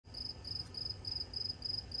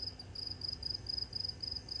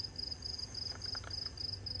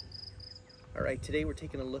All right, today we're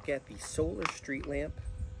taking a look at the solar street lamp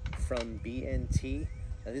from B&T.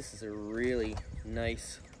 Now this is a really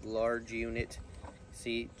nice large unit.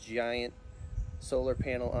 See, giant solar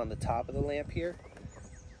panel on the top of the lamp here,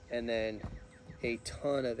 and then a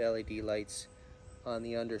ton of LED lights on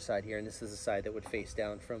the underside here, and this is the side that would face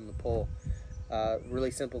down from the pole.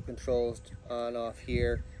 Really simple controls on off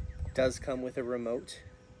here. Does come with a remote,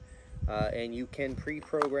 and you can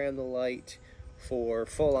pre-program the light for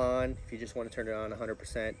full on. If you just want to turn it on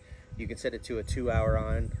 100%, you can set it to a 2-hour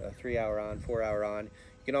on, a 3-hour on, 4-hour on.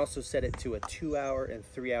 You can also set it to a 2-hour and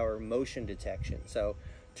 3-hour motion detection. So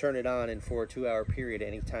turn it on, and for a 2-hour period,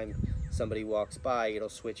 anytime somebody walks by, it'll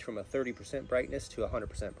switch from a 30% brightness to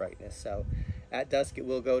 100% brightness. So at dusk it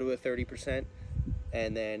will go to a 30%,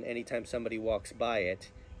 and then anytime somebody walks by it,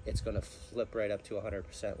 it's going to flip right up to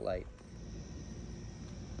 100% light.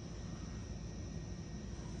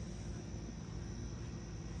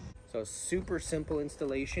 So super simple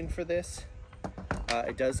installation for this.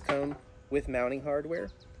 It does come with mounting hardware.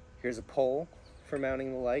 Here's a pole for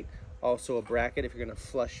mounting the light. Also a bracket if you're going to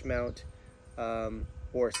flush mount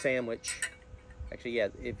or sandwich. Actually, yeah,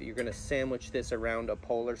 if you're going to sandwich this around a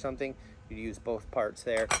pole or something, you use both parts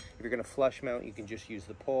there. If you're going to flush mount, you can just use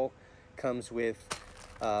the pole. Comes with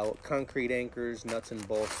concrete anchors, nuts and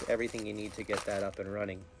bolts, everything you need to get that up and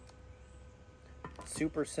running.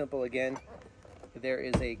 Super simple again. There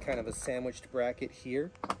is a kind of a sandwiched bracket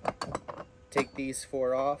here. Take these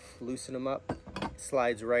 4 off, loosen them up,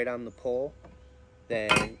 slides right on the pole.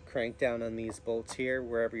 Then crank down on these bolts here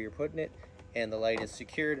wherever you're putting it, and the light is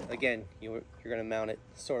secured. Again, you're going to mount it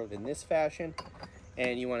sort of in this fashion,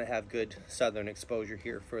 and you want to have good southern exposure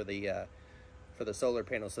here for the solar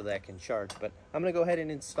panel so that it can charge. But I'm going to go ahead and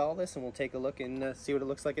install this, and we'll take a look and see what it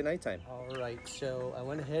looks like at nighttime. All right, so I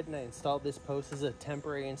went ahead and I installed this post as a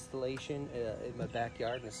temporary installation in my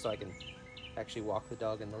backyard, so I can actually walk the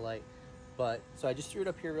dog in the light. So I just threw it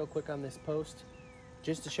up here real quick on this post,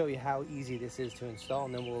 just to show you how easy this is to install,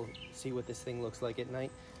 and then we'll see what this thing looks like at night.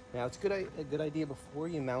 Now, it's a good idea before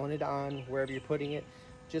you mount it on wherever you're putting it,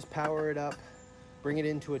 just power it up, bring it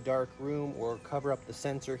into a dark room, or cover up the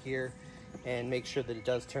sensor here, and make sure that it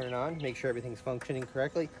does turn on. Make sure everything's functioning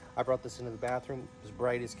correctly. I brought this into the bathroom as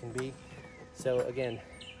bright as can be. So again,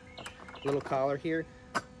 little collar here,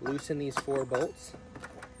 loosen these 4 bolts.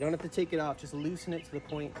 You don't have to take it off, just loosen it to the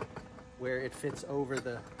point where it fits over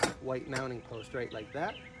the white mounting post, right like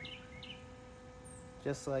that.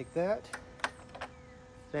 Just like that.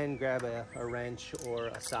 Then grab a wrench or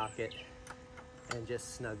a socket and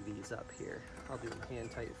just snug these up here. I'll do them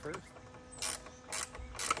hand tight first.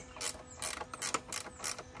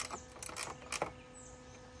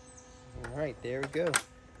 All right, there we go.